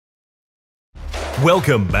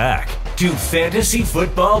Welcome back to Fantasy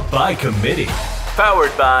Football by Committee,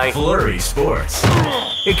 powered by Flurry Sports.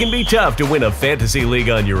 It can be tough to win a fantasy league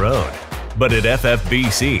on your own, but at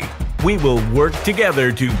FFBC, we will work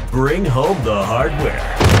together to bring home the hardware.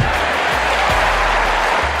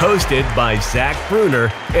 Hosted by Zach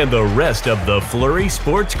Bruner and the rest of the Flurry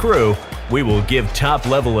Sports crew, we will give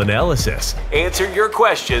top-level analysis, answer your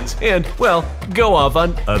questions, and, well, go off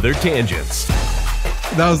on other tangents.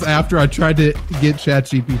 That was after I tried to get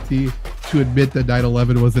ChatGPT to admit that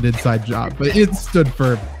 9/11 was an inside job, but it stood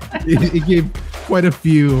firm. It gave quite a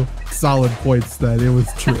few solid points that it was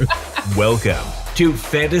true. Welcome to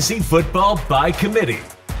Fantasy Football by Committee.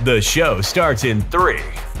 The show starts in 3,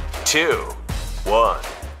 2, 1.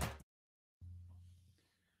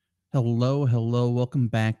 Hello. Welcome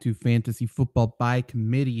back to Fantasy Football by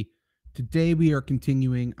Committee. Today we are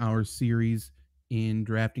continuing our series in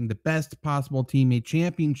drafting the best possible team, a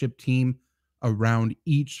championship team, around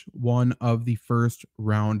each one of the first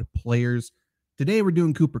round players. Today we're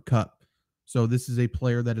doing Cooper Kupp. So this is a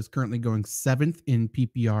player that is currently going 7th in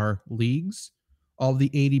PPR leagues. All the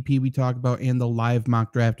ADP we talk about and the live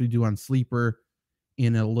mock draft we do on Sleeper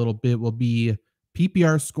in a little bit will be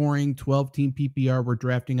PPR scoring, 12-team PPR. We're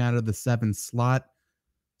drafting out of the 7 slot.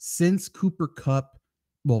 Since Cooper Kupp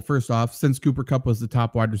was the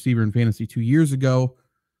top wide receiver in fantasy 2 years ago,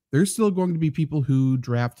 there's still going to be people who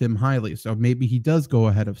draft him highly. So maybe he does go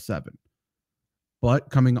ahead of 7.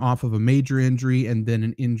 But coming off of a major injury and then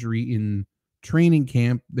an injury in training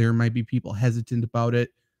camp, there might be people hesitant about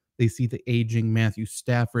it. They see the aging Matthew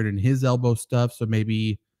Stafford and his elbow stuff. So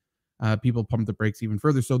maybe people pump the brakes even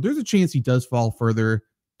further. So there's a chance he does fall further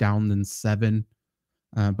down than 7.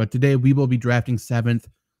 But today we will be drafting 7th.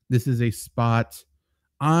 This is a spot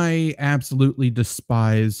I absolutely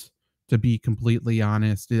despise, to be completely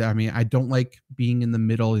honest. I mean, I don't like being in the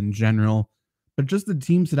middle in general, but just the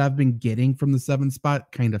teams that I've been getting from the 7th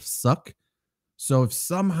spot kind of suck. So if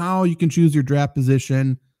somehow you can choose your draft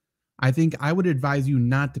position, I think I would advise you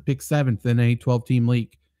not to pick 7th in a 12-team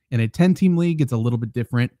league. In a 10-team league, it's a little bit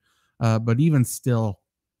different, but even still,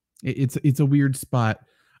 it's a weird spot.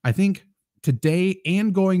 I think today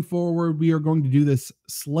and going forward, we are going to do this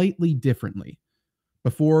slightly differently.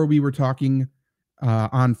 Before we were talking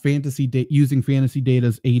on using fantasy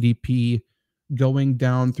data's ADP, going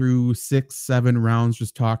down through 6, 7 rounds,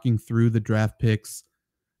 just talking through the draft picks.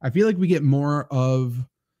 I feel like we get more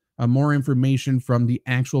information from the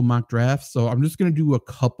actual mock draft. So I'm just going to do a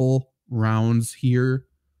couple rounds here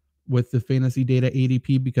with the fantasy data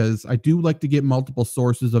ADP, because I do like to get multiple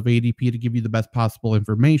sources of ADP to give you the best possible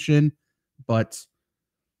information, but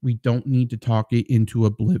we don't need to talk it into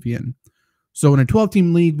oblivion. So in a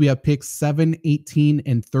 12-team league, we have picks 7, 18,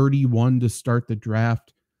 and 31 to start the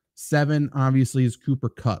draft. 7, obviously, is Cooper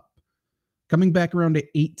Kupp. Coming back around to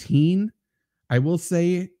 18, I will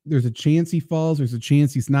say there's a chance he falls. There's a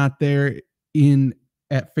chance he's not there.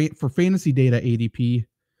 For fantasy data ADP,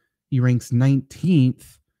 he ranks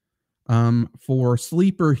 19th. For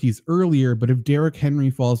Sleeper, he's earlier, but if Derrick Henry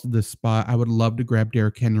falls to this spot, I would love to grab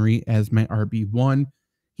Derrick Henry as my RB1.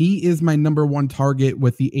 He is my number 1 target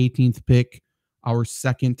with the 18th pick, our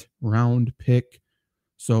 2nd round pick.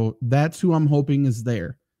 So that's who I'm hoping is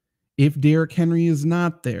there. If Derrick Henry is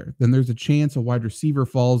not there, then there's a chance a wide receiver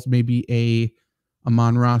falls, maybe a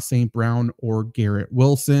Amon-Ra St. Brown or Garrett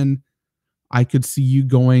Wilson. I could see you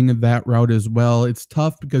going that route as well. It's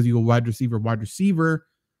tough because you go wide receiver,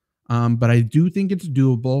 but I do think it's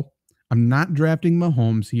doable. I'm not drafting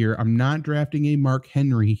Mahomes here. I'm not drafting a Mark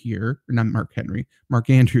Henry here. Or not Mark Henry. Mark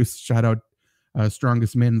Andrews, shout out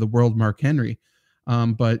strongest man in the world, Mark Henry.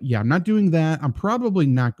 But yeah, I'm not doing that. I'm probably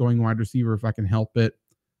not going wide receiver if I can help it.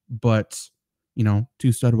 But,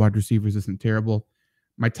 2 stud wide receivers isn't terrible.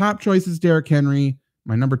 My top choice is Derrick Henry.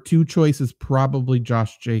 My number 2 choice is probably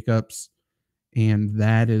Josh Jacobs. And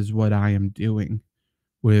that is what I am doing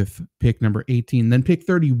with pick number 18. Then pick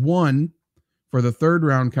 31 for the 3rd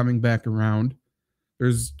round coming back around.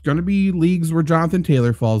 There's going to be leagues where Jonathan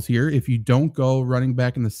Taylor falls here. If you don't go running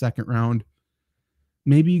back in the 2nd round,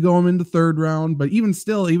 maybe you go him in the 3rd round. But even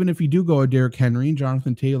still, even if you do go a Derrick Henry,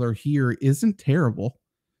 Jonathan Taylor here isn't terrible.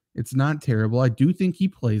 It's not terrible. I do think he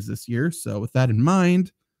plays this year. So with that in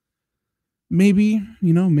mind, maybe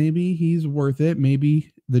he's worth it.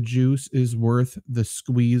 Maybe the juice is worth the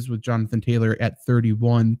squeeze with Jonathan Taylor at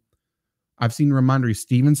 31. I've seen Ramondre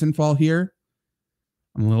Stevenson fall here.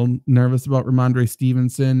 I'm a little nervous about Ramondre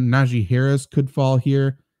Stevenson. Najee Harris could fall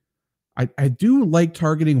here. I do like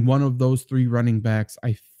targeting one of those 3 running backs,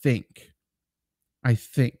 I think.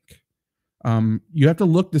 You have to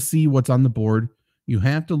look to see what's on the board. You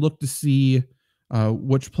have to look to see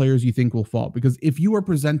which players you think will fall. Because if you are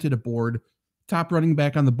presented a board, top running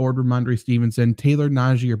back on the board, Ramondre Stevenson, Taylor,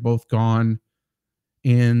 Najee are both gone,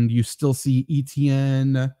 and you still see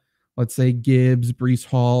Etienne, let's say Gibbs, Breece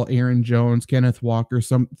Hall, Aaron Jones, Kenneth Walker,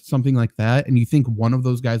 something like that, and you think one of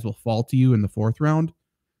those guys will fall to you in the 4th round,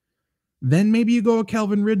 then maybe you go with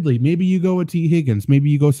Calvin Ridley, maybe you go with T. Higgins, maybe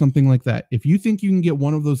you go something like that. If you think you can get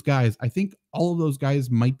one of those guys, I think all of those guys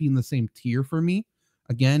might be in the same tier for me.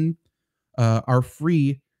 Again, our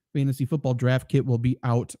free fantasy football draft kit will be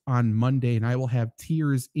out on Monday, and I will have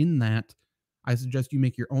tiers in that. I suggest you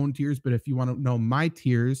make your own tiers, but if you want to know my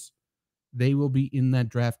tiers, they will be in that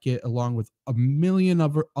draft kit along with a million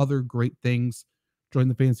other great things. Join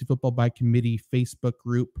the Fantasy Football by Committee Facebook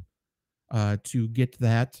group to get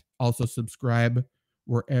that. Also subscribe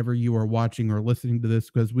wherever you are watching or listening to this,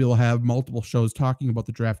 because we'll have multiple shows talking about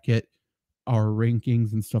the draft kit, our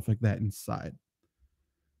rankings and stuff like that inside.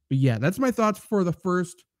 But yeah, that's my thoughts for the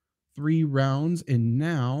first 3 rounds. And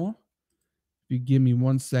now, if you give me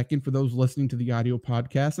 1 second, for those listening to the audio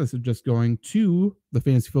podcast, I suggest going to the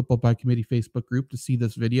Fantasy Football by Committee Facebook group to see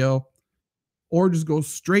this video, or just go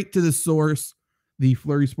straight to the source, the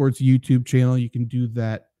Flurry Sports YouTube channel. You can do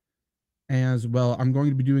that as well. I'm going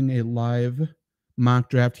to be doing a live mock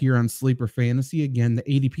draft here on Sleeper Fantasy. Again, the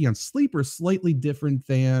ADP on Sleeper is slightly different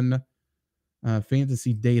than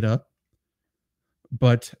fantasy data.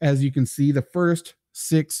 But as you can see, the first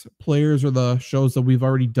 6 players are the shows that we've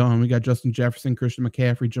already done. We got Justin Jefferson, Christian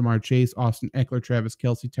McCaffrey, Jamar Chase, Austin Eckler, Travis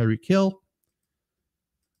Kelce, Tyreek Hill.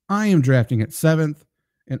 I am drafting at 7th,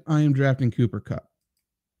 and I am drafting Cooper Kupp.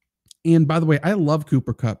 And by the way, I love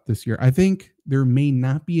Cooper Kupp this year. I think there may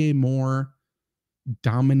not be a more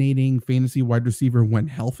dominating fantasy wide receiver when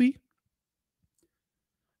healthy.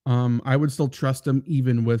 I would still trust him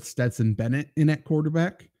even with Stetson Bennett in at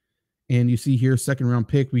quarterback. And you see here, 2nd round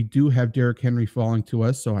pick, we do have Derrick Henry falling to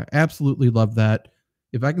us. So I absolutely love that.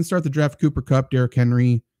 If I can start the draft Cooper Kupp, Derrick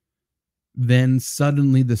Henry, then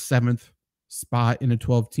suddenly the 7th spot in a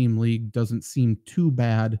 12-team league doesn't seem too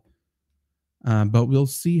bad. But we'll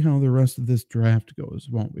see how the rest of this draft goes,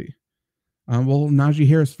 won't we? Well, Najee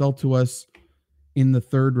Harris fell to us in the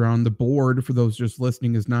 3rd round. The board, for those just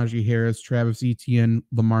listening, is Najee Harris, Travis Etienne,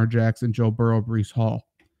 Lamar Jackson, Joe Burrow, Breece Hall.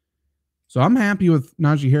 So I'm happy with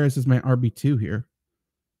Najee Harris as my RB2 here.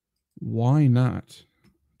 Why not?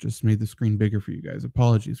 Just made the screen bigger for you guys.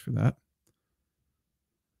 Apologies for that.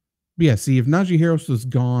 But yeah, see, if Najee Harris was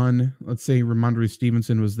gone, let's say Ramondre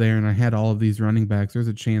Stevenson was there and I had all of these running backs, there's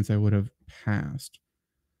a chance I would have passed.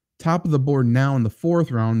 Top of the board now in the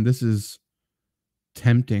 4th round, this is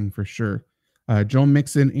tempting for sure. Joe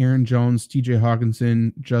Mixon, Aaron Jones, TJ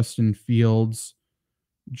Hawkinson, Justin Fields,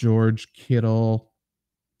 George Kittle,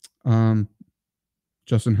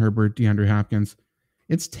 Justin Herbert, DeAndre Hopkins.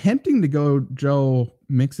 It's tempting to go Joe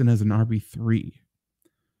Mixon as an RB3.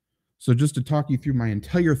 So just to talk you through my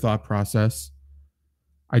entire thought process,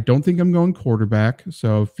 I don't think I'm going quarterback.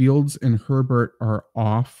 So Fields and Herbert are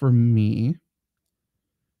off for me.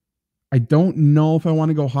 I don't know if I want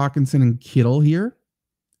to go Hawkinson and Kittle here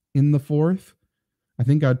in the 4th. I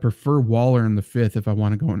think I'd prefer Waller in the 5th if I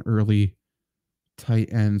want to go an early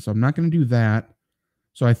tight end. So I'm not going to do that.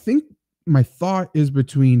 So I think my thought is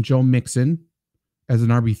between Joe Mixon as an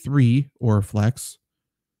RB3 or a flex,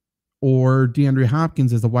 or DeAndre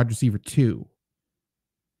Hopkins as a wide receiver 2.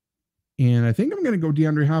 And I think I'm going to go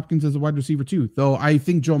DeAndre Hopkins as a wide receiver 2, though I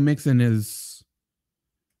think Joe Mixon is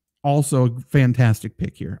also a fantastic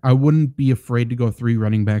pick here. I wouldn't be afraid to go 3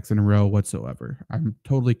 running backs in a row whatsoever. I'm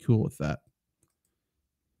totally cool with that.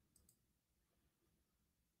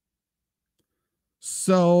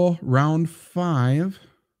 So round 5,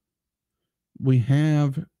 we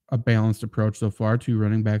have a balanced approach so far. 2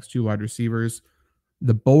 running backs, 2 wide receivers.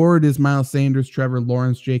 The board is Miles Sanders, Trevor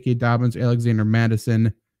Lawrence, J.K. Dobbins, Alexander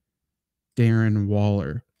Mattison, Darren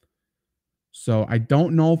Waller. So I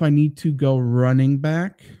don't know if I need to go running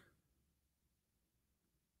back.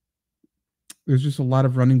 There's just a lot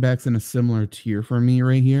of running backs in a similar tier for me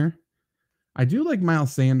right here. I do like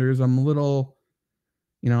Miles Sanders. I'm a little,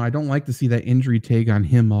 I don't like to see that injury tag on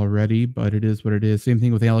him already, but it is what it is. Same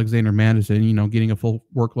thing with Alexander Mattison, getting a full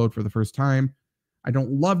workload for the first time. I don't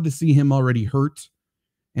love to see him already hurt.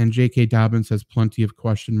 And J.K. Dobbins has plenty of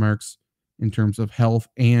question marks in terms of health,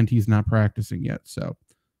 and he's not practicing yet. So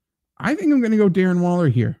I think I'm going to go Darren Waller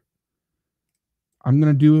here. I'm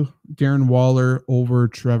going to do Darren Waller over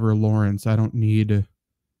Trevor Lawrence. I don't need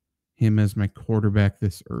him as my quarterback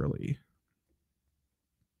this early.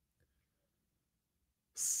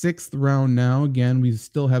 6th round now. Again, we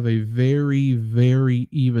still have a very, very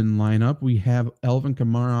even lineup. We have Alvin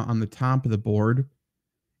Kamara on the top of the board,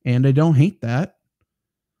 and I don't hate that.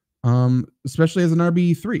 especially as an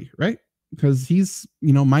RB3, right? Because he's,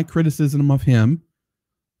 my criticism of him,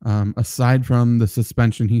 aside from the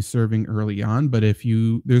suspension he's serving early on, but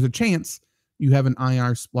there's a chance you have an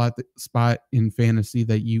IR spot in fantasy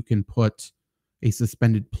that you can put a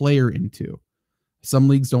suspended player into. Some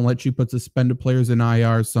leagues don't let you put suspended players in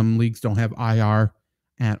IR. Some leagues don't have IR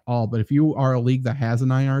at all. But if you are a league that has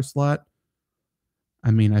an IR slot,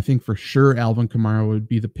 I think for sure Alvin Kamara would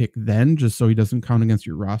be the pick then, just so he doesn't count against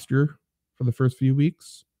your roster for the first few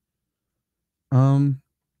weeks.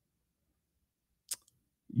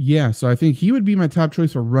 Yeah, so I think he would be my top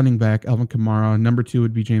choice for running back, Alvin Kamara. Number 2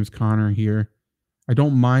 would be James Conner here. I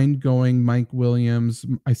don't mind going Mike Williams.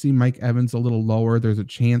 I see Mike Evans a little lower. There's a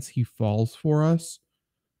chance he falls for us.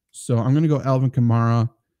 So I'm going to go Alvin Kamara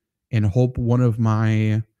and hope one of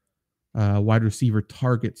my wide receiver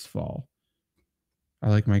targets fall. I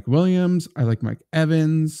like Mike Williams. I like Mike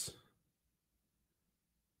Evans.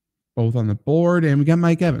 Both on the board. And we got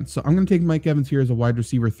Mike Evans. So I'm going to take Mike Evans here as a wide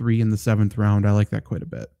receiver 3 in the 7th round. I like that quite a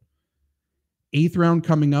bit. 8th round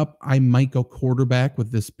coming up. I might go quarterback with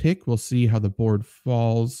this pick. We'll see how the board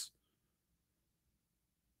falls.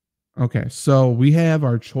 Okay, so we have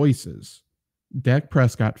our choices. Dak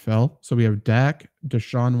Prescott fell. So we have Dak,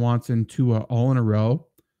 Deshaun Watson, Tua all in a row.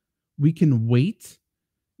 We can wait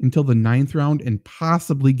until the 9th round and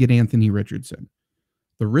possibly get Anthony Richardson.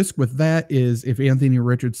 The risk with that is if Anthony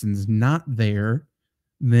Richardson's not there,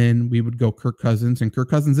 then we would go Kirk Cousins, and Kirk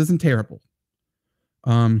Cousins isn't terrible.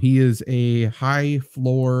 He is a high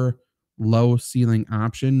floor, low ceiling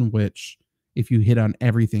option, which if you hit on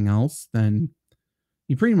everything else, then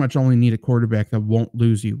you pretty much only need a quarterback that won't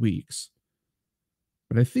lose you weeks.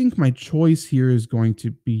 But I think my choice here is going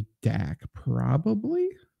to be Dak, probably.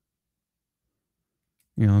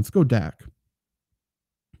 Yeah, let's go Dak.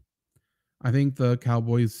 I think the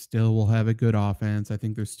Cowboys still will have a good offense. I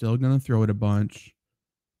think they're still going to throw it a bunch.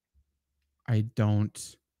 I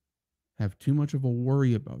don't have too much of a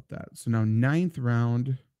worry about that. So now 9th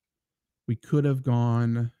round, we could have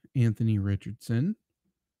gone Anthony Richardson,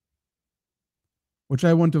 which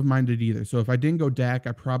I wouldn't have minded either. So if I didn't go Dak,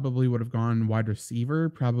 I probably would have gone wide receiver.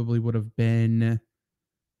 Probably would have been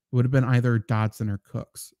either Dotson or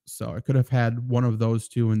Cooks. So I could have had one of those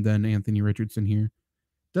two and then Anthony Richardson here.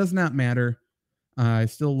 Does not matter. I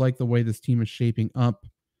still like the way this team is shaping up.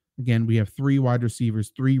 Again, we have 3 wide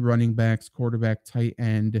receivers, 3 running backs, quarterback, tight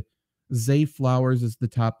end. Zay Flowers is the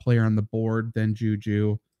top player on the board. Then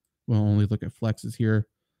Juju. We'll only look at flexes here.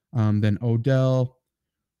 Then Odell,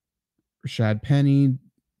 Rashad Penny,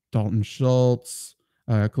 Dalton Schultz,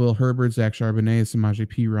 Khalil Herbert, Zach Charbonnet, Samaje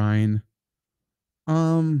Perine.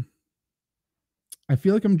 I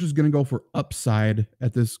feel like I'm just going to go for upside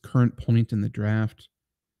at this current point in the draft.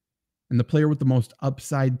 And the player with the most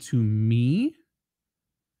upside to me,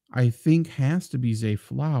 I think, has to be Zay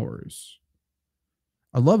Flowers.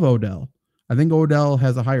 I love Odell. I think Odell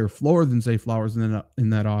has a higher floor than Zay Flowers in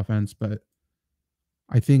that offense, but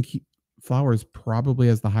I think Flowers probably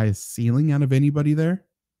has the highest ceiling out of anybody there.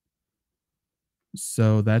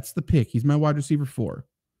 So that's the pick. He's my wide receiver 4.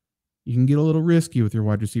 You can get a little risky with your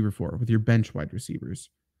wide receiver 4, with your bench wide receivers.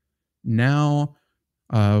 Now,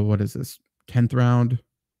 what is this? 10th round?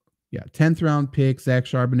 Yeah, 10th round pick. Zach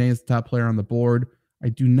Charbonnet is the top player on the board. I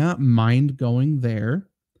do not mind going there.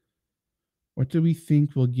 What do we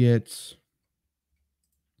think we'll get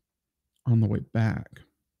on the way back?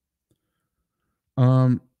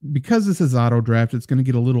 Because this is auto draft, it's going to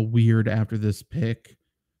get a little weird after this pick.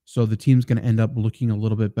 So the team's going to end up looking a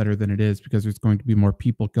little bit better than it is because there's going to be more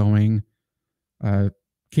people going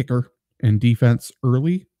kicker and defense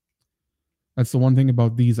early. That's the one thing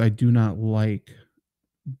about these I do not like.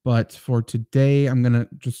 But for today, I'm going to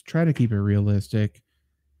just try to keep it realistic.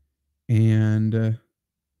 And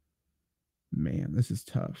man, this is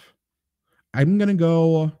tough. I'm going to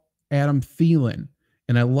go Adam Thielen.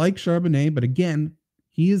 And I like Charbonnet, but again,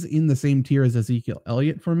 he is in the same tier as Ezekiel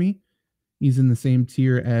Elliott for me. He's in the same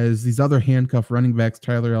tier as these other handcuff running backs,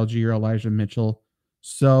 Tyler Algier, Elijah Mitchell.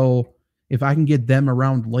 So if I can get them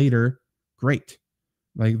around later, great.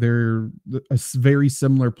 Like they're a very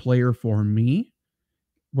similar player for me.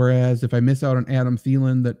 Whereas if I miss out on Adam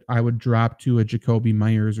Thielen, that I would drop to a Jacoby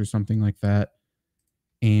Myers or something like that.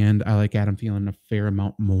 And I like Adam Thielen a fair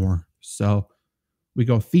amount more. So we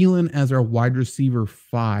go Thielen as our wide receiver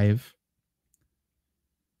 5.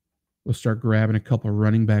 We'll start grabbing a couple of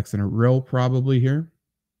running backs in a row probably here.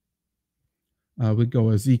 We go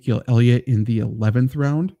Ezekiel Elliott in the 11th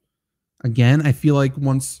round. Again, I feel like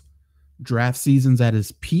once draft season's at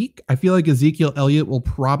his peak, I feel like Ezekiel Elliott will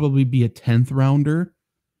probably be a 10th rounder.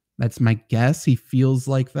 That's my guess. He feels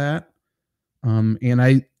like that.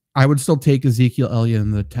 And I would still take Ezekiel Elliott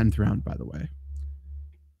in the 10th round, by the way.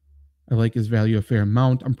 I like his value a fair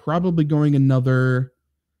amount. I'm probably going another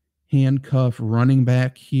handcuff running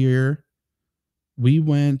back here. We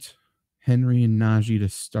went Henry and Najee to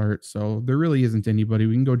start, so there really isn't anybody.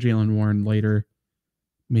 We can go Jaylen Warren later,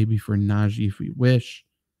 maybe for Najee if we wish.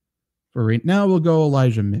 For right now, we'll go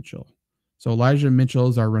Elijah Mitchell. So Elijah Mitchell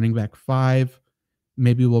is our running back 5.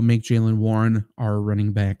 Maybe we'll make Jaylen Warren our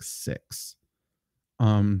running back 6.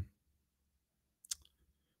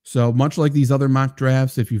 So much like these other mock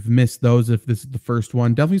drafts, if you've missed those, if this is the first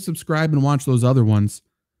one, definitely subscribe and watch those other ones.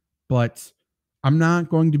 But I'm not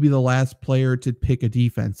going to be the last player to pick a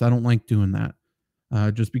defense. I don't like doing that.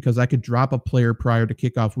 Just because I could drop a player prior to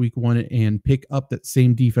kickoff week 1 and pick up that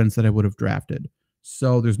same defense that I would have drafted.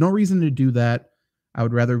 So there's no reason to do that. I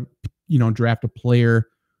would rather, draft a player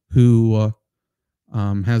who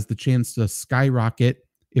has the chance to skyrocket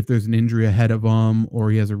if there's an injury ahead of him, or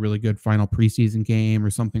he has a really good final preseason game or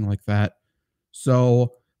something like that.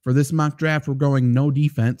 So for this mock draft, we're going no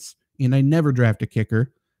defense, and I never draft a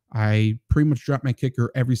kicker. I pretty much drop my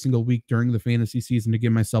kicker every single week during the fantasy season to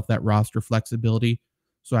give myself that roster flexibility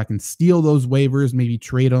so I can steal those waivers, maybe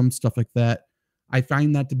trade them, stuff like that. I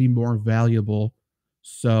find that to be more valuable.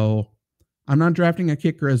 So I'm not drafting a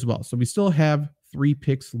kicker as well. So we still have 3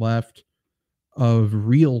 picks left of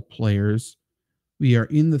real players. We are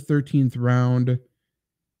in the 13th round,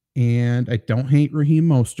 and I don't hate Raheem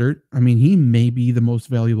Mostert. I mean, he may be the most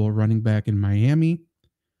valuable running back in Miami.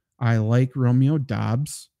 I like Romeo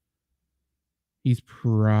Doubs. He's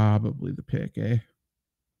probably the pick, eh?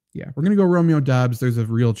 Yeah, we're going to go Romeo Doubs. There's a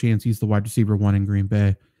real chance he's the wide receiver 1 in Green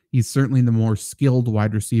Bay. He's certainly the more skilled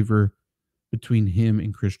wide receiver between him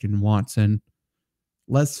and Christian Watson.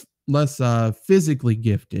 Less physically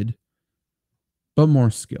gifted, but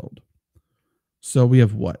more skilled. So we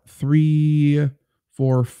have 3,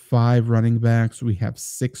 4, 5 running backs. We have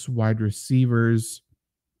 6 wide receivers.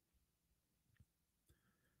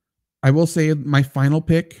 I will say my final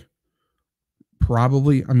pick,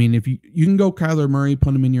 probably, if you can go Kyler Murray,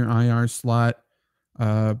 put him in your IR slot.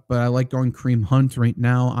 But I like going Kareem Hunt right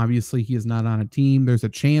now. Obviously, he is not on a team. There's a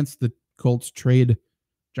chance the Colts trade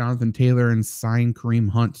Jonathan Taylor and sign Kareem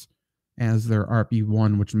Hunt as their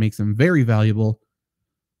RB1, which makes him very valuable.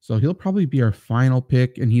 So he'll probably be our final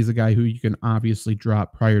pick, and he's a guy who you can obviously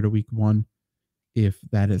drop prior to week 1 if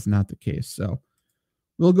that is not the case. So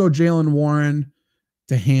we'll go Jaylen Warren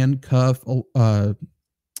to handcuff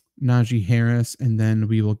Najee Harris, and then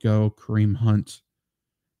we will go Kareem Hunt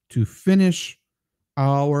to finish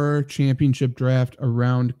our championship draft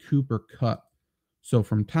around Cooper Kupp. So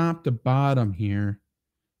from top to bottom here,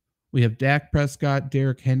 we have Dak Prescott,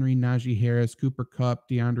 Derrick Henry, Najee Harris, Cooper Kupp,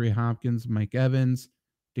 DeAndre Hopkins, Mike Evans,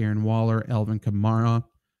 Darren Waller, Alvin Kamara.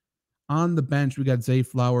 On the bench, we got Zay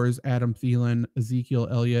Flowers, Adam Thielen, Ezekiel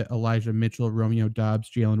Elliott, Elijah Mitchell, Romeo Doubs,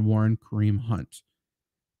 Jaylen Warren, Kareem Hunt.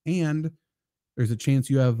 And there's a chance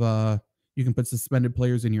you can put suspended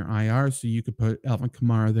players in your IR, so you could put Alvin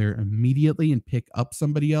Kamara there immediately and pick up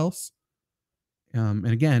somebody else. And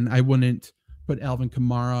again, I wouldn't put Alvin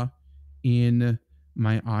Kamara in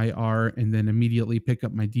my IR and then immediately pick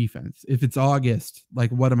up my defense. If it's August,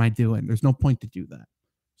 what am I doing? There's no point to do that.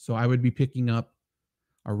 So I would be picking up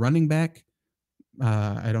a running back.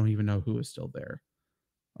 I don't even know who is still there.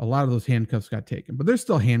 A lot of those handcuffs got taken, but there's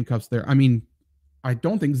still handcuffs there. I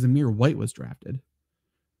don't think Zamir White was drafted.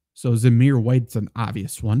 So Zamir White's an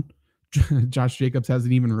obvious one. Josh Jacobs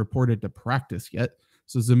hasn't even reported to practice yet.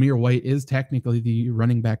 So Zamir White is technically the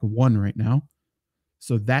running back 1 right now.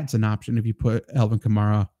 So that's an option if you put Alvin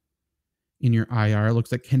Kamara in your IR. It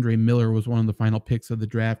looks like Kendre Miller was one of the final picks of the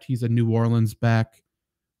draft. He's a New Orleans back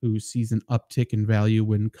who sees an uptick in value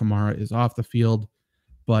when Kamara is off the field.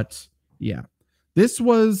 But yeah, this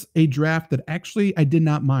was a draft that actually I did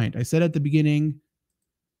not mind. I said at the beginning,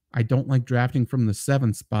 I don't like drafting from the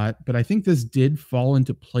 7th spot, but I think this did fall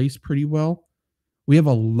into place pretty well. We have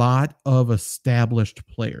a lot of established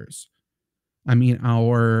players.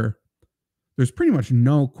 There's pretty much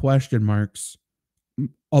no question marks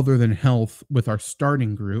other than health with our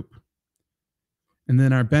starting group. And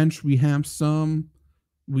then our bench, we have some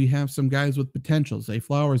guys with potential. Zay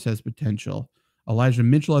Flowers has potential. Elijah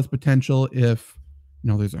Mitchell has potential if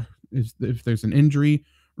there's an injury.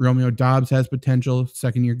 Romeo Doubs has potential.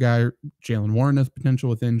 Second-year guy, Jaylen Warren has potential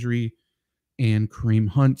with injury. And Kareem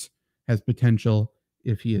Hunt has potential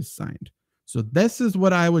if he is signed. So this is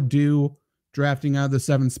what I would do drafting out of the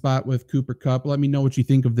 7th spot with Cooper Kupp. Let me know what you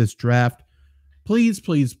think of this draft. Please,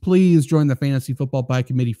 please, please join the Fantasy Football by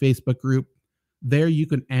Committee Facebook group. There you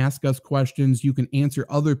can ask us questions. You can answer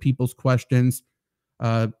other people's questions.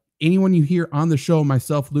 anyone you hear on the show,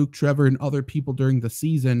 myself, Luke, Trevor, and other people during the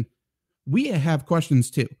season, we have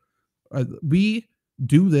questions too. We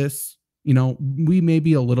do this, we may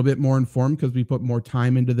be a little bit more informed because we put more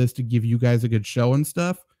time into this to give you guys a good show and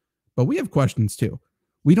stuff, but we have questions too.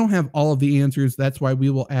 We don't have all of the answers. That's why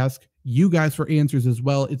we will ask you guys for answers as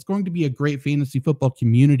well. It's going to be a great fantasy football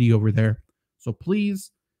community over there. So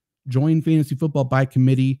please join Fantasy Football by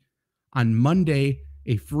Committee. On Monday,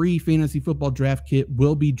 a free fantasy football draft kit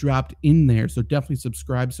will be dropped in there. So definitely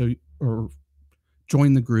subscribe or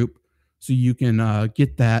join the group so you can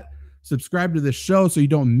get that. Subscribe to this show so you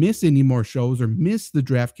don't miss any more shows or miss the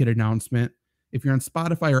draft kit announcement. If you're on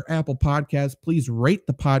Spotify or Apple Podcasts, please rate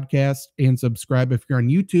the podcast and subscribe. If you're on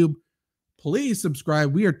YouTube, please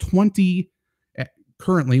subscribe. We are 20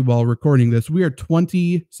 currently while recording this. We are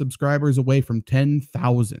 20 subscribers away from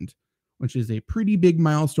 10,000, which is a pretty big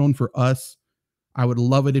milestone for us. I would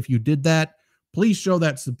love it if you did that. Please show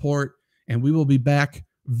that support, and we will be back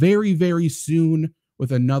very, very soon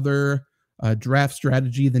with another draft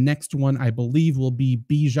strategy. The next one, I believe, will be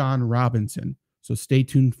Bijan Robinson. So stay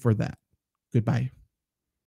tuned for that. Goodbye.